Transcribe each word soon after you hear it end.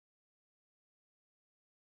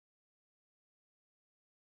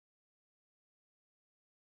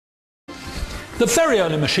The very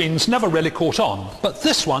early machines never really caught on, but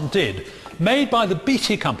this one did. Made by the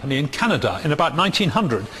BT company in Canada in about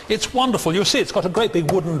 1900. It's wonderful. You'll see it's got a great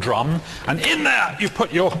big wooden drum, and in there you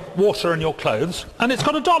put your water and your clothes, and it's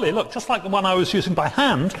got a dolly, look, just like the one I was using by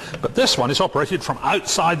hand, but this one is operated from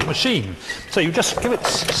outside the machine. So you just give it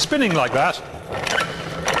spinning like that,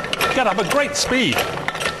 get up a great speed,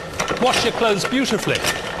 wash your clothes beautifully,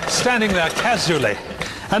 standing there casually.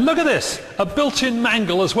 And look at this, a built-in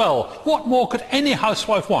mangle as well. What more could any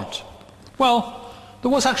housewife want? Well, there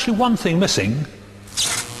was actually one thing missing: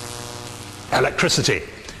 electricity.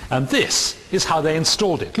 And this is how they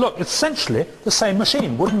installed it. Look, it's essentially the same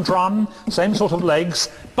machine, wooden drum, same sort of legs,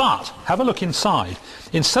 but have a look inside.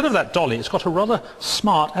 Instead of that dolly, it's got a rather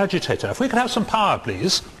smart agitator. If we could have some power,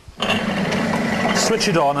 please. Switch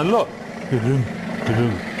it on and look.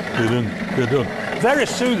 Very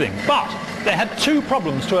soothing, but they had two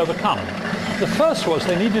problems to overcome. The first was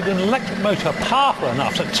they needed an electric motor powerful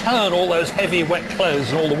enough to turn all those heavy wet clothes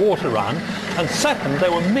and all the water around, and second, they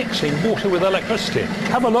were mixing water with electricity.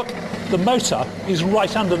 Have a look, the motor is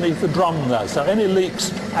right underneath the drum there, so any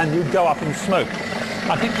leaks and you'd go up in smoke.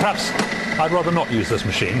 I think perhaps I'd rather not use this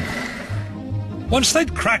machine. Once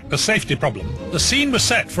they'd cracked the safety problem, the scene was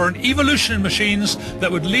set for an evolution in machines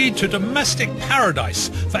that would lead to domestic paradise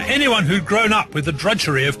for anyone who'd grown up with the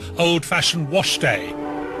drudgery of old-fashioned wash day.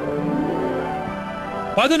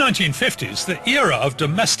 By the 1950s, the era of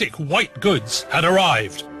domestic white goods had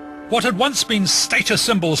arrived. What had once been status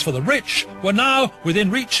symbols for the rich were now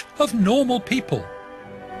within reach of normal people.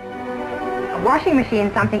 A washing machine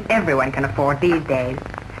is something everyone can afford these days.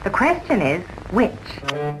 The question is, which?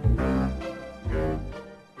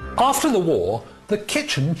 After the war, the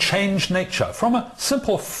kitchen changed nature. From a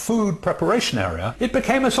simple food preparation area, it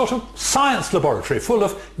became a sort of science laboratory full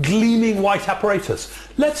of gleaming white apparatus.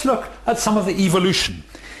 Let's look at some of the evolution.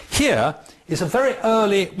 Here is a very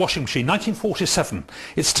early washing machine, 1947.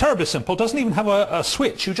 It's terribly simple, doesn't even have a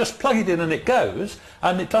switch. You just plug it in and it goes,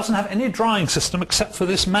 and it doesn't have any drying system except for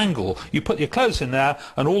this mangle. You put your clothes in there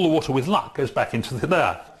and all the water with luck goes back into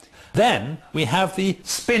there. Then we have the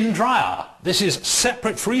spin dryer. This is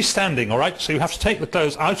separate freestanding, all right? So you have to take the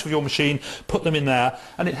clothes out of your machine, put them in there,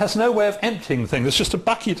 and it has no way of emptying the thing. There's just a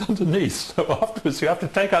bucket underneath. So afterwards you have to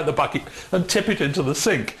take out the bucket and tip it into the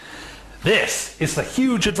sink. This is the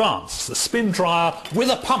huge advance, the spin dryer with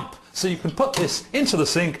a pump. So you can put this into the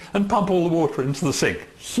sink and pump all the water into the sink.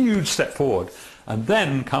 Huge step forward. And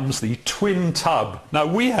then comes the twin tub. Now,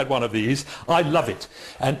 we had one of these. I love it.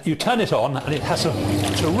 And you turn it on and it has a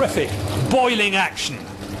terrific boiling action.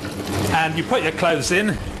 And you put your clothes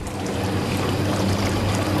in.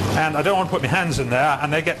 And I don't want to put my hands in there.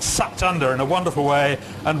 And they get sucked under in a wonderful way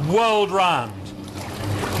and whirled round.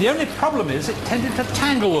 The only problem is it tended to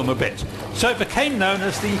tangle them a bit. So it became known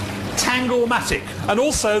as the Tangle-matic. And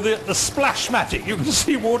also the Splash-matic. You can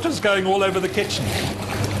see water's going all over the kitchen.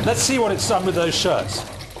 Let's see what it's done with those shirts.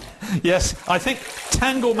 Yes, I think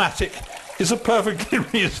Tangle-matic is a perfectly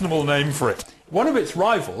reasonable name for it. One of its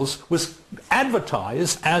rivals was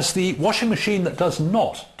advertised as the washing machine that does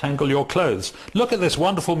not tangle your clothes. Look at this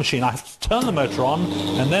wonderful machine. I have to turn the motor on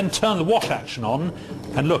and then turn the wash action on.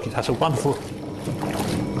 And look, it has a wonderful...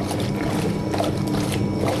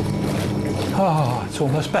 Oh, it's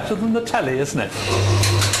almost better than the telly, isn't it?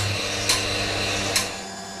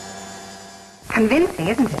 Convincing,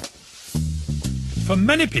 isn't it? For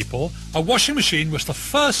many people, a washing machine was the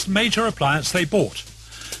first major appliance they bought.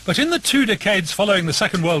 But in the 2 decades following the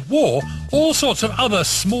Second World War, all sorts of other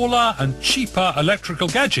smaller and cheaper electrical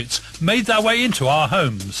gadgets made their way into our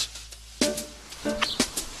homes.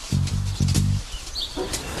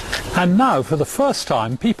 And now, for the first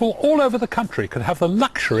time, people all over the country could have the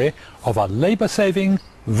luxury of a labour-saving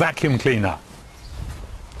vacuum cleaner.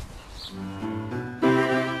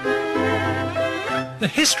 The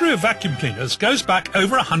history of vacuum cleaners goes back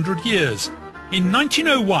over 100 years. In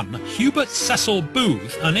 1901, Hubert Cecil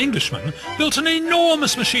Booth, an Englishman, built an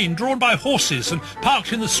enormous machine drawn by horses and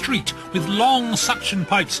parked in the street with long suction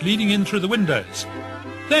pipes leading in through the windows.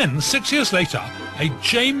 Then, 6 years later, a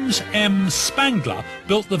James M. Spangler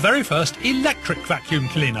built the very first electric vacuum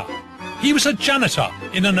cleaner. He was a janitor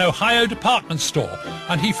in an Ohio department store,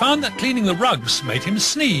 and he found that cleaning the rugs made him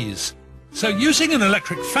sneeze. So using an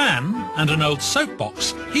electric fan and an old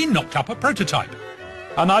soapbox, he knocked up a prototype.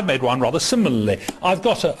 And I've made one rather similarly. I've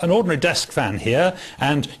got an ordinary desk fan here,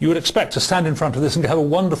 and you would expect to stand in front of this and have a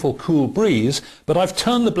wonderful cool breeze, but I've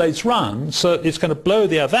turned the blades round so it's going to blow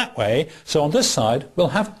the air that way, so on this side we'll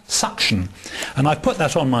have suction. And I put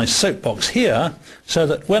that on my soapbox here so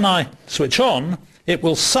that when I switch on, it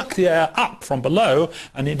will suck the air up from below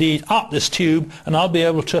and indeed up this tube, and I'll be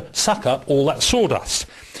able to suck up all that sawdust.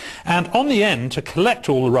 And on the end, to collect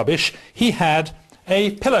all the rubbish, he had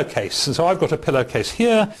a pillowcase. And so I've got a pillowcase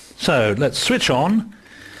here. So let's switch on.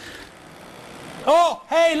 Oh,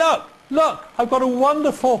 hey, look, look, I've got a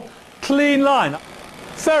wonderful clean line.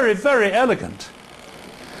 Very, very elegant.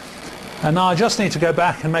 And now I just need to go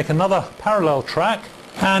back and make another parallel track,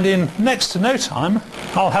 and in next to no time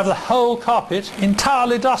I'll have the whole carpet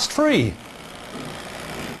entirely dust-free.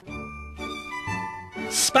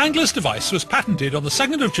 Spangler's device was patented on the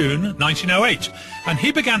 2nd of June 1908, and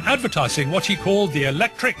he began advertising what he called the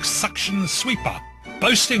electric suction sweeper,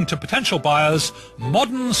 boasting to potential buyers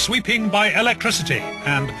modern sweeping by electricity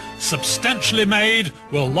and substantially made,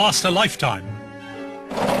 will last a lifetime.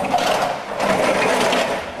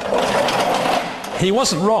 He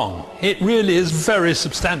wasn't wrong. It really is very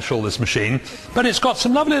substantial, this machine, but it's got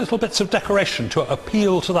some lovely little bits of decoration to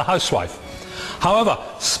appeal to the housewife. However,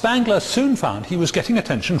 Spangler soon found he was getting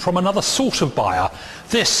attention from another sort of buyer,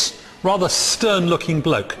 this rather stern-looking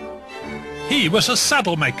bloke. He was a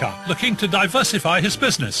saddle maker looking to diversify his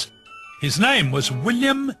business. His name was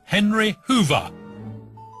William Henry Hoover,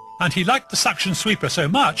 and he liked the suction sweeper so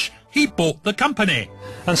much he bought the company.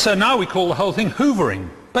 And so now we call the whole thing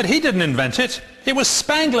hoovering. But he didn't invent it. It was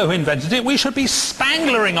Spangler who invented it. We should be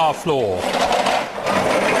Spanglering our floor.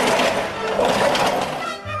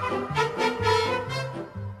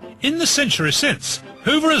 In the century since,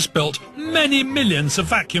 Hoover has built many millions of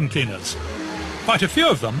vacuum cleaners. Quite a few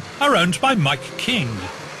of them are owned by Mike King.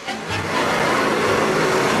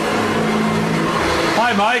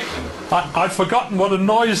 Hi, Mike. I'd forgotten what a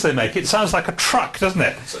noise they make. It sounds like a truck, doesn't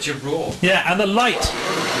it? Such a roar. Yeah, and the light.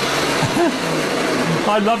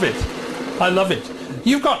 I love it. I love it.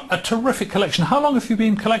 You've got a terrific collection. How long have you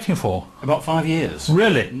been collecting for? About 5 years.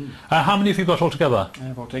 Really? How many have you got altogether?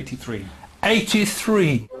 About 83.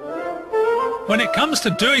 83. When it comes to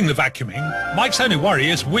doing the vacuuming, Mike's only worry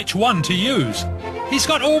is which one to use. He's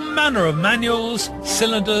got all manner of manuals,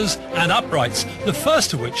 cylinders and uprights, the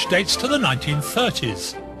first of which dates to the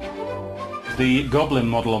 1930s. The Goblin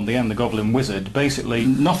model on the end, the Goblin Wizard, basically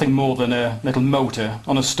nothing more than a little motor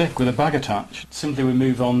on a stick with a bag attached. Simply we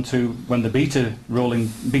move on to when the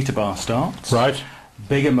rolling beta bar starts. Right.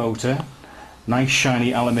 Bigger motor, nice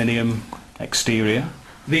shiny aluminium exterior.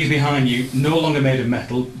 These behind you, no longer made of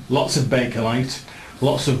metal, lots of Bakelite,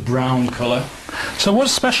 lots of brown colour. So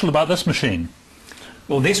what's special about this machine?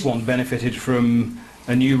 Well, this one benefited from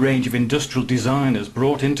a new range of industrial designers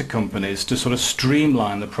brought into companies to sort of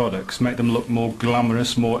streamline the products, make them look more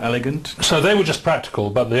glamorous, more elegant. So they were just practical,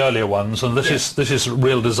 but the earlier ones, and this is a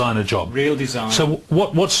real designer job. Real design. So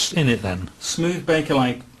what's in it then? Smooth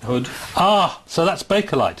Bakelite hood. Ah, so that's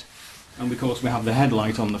Bakelite. And of course we have the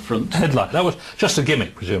headlight on the front. Headlight. That was just a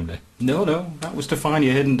gimmick, presumably. No, that was to find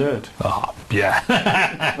your hidden dirt. Ah,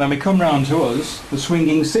 yeah. When we come round to us, the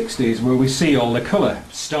swinging 60s, where we see all the colour.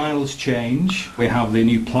 Styles change. We have the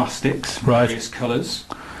new plastics, various colours.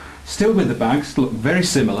 Still with the bags, look very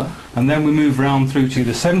similar. And then we move round through to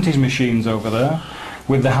the 70s machines over there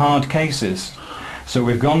with the hard cases. So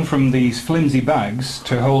we've gone from these flimsy bags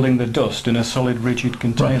to holding the dust in a solid, rigid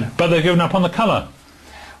container. Right. But they've given up on the colour.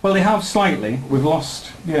 Well, they have slightly. We've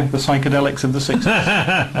lost, the psychedelics of the 60s.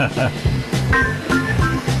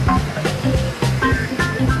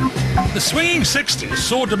 The swinging 60s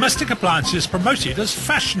saw domestic appliances promoted as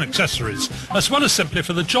fashion accessories, as well as simply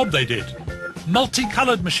for the job they did.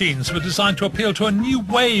 Multicoloured machines were designed to appeal to a new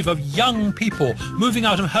wave of young people moving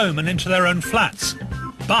out of home and into their own flats.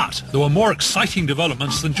 But there were more exciting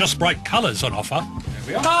developments than just bright colours on offer. There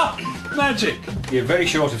we are. Ah! Magic! You're very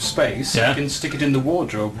short of space. Yeah. You can stick it in the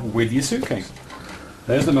wardrobe with your suitcase.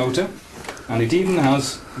 There's the motor, and it even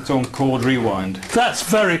has its own cord rewind. That's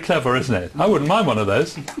very clever, isn't it? I wouldn't mind one of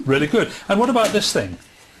those. Really good. And what about this thing?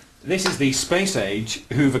 This is the space age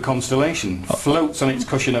Hoover Constellation. Floats on its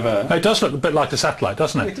cushion of air. It does look a bit like a satellite,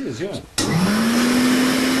 doesn't it? It is, yeah.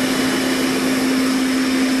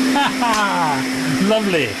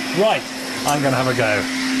 Lovely. Right, I'm going to have a go.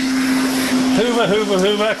 Hoover, Hoover,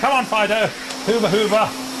 Hoover. Come on, Fido. Hoover, Hoover.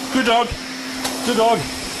 Good dog. Good dog.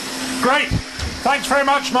 Great. Thanks very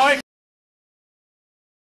much, Mike.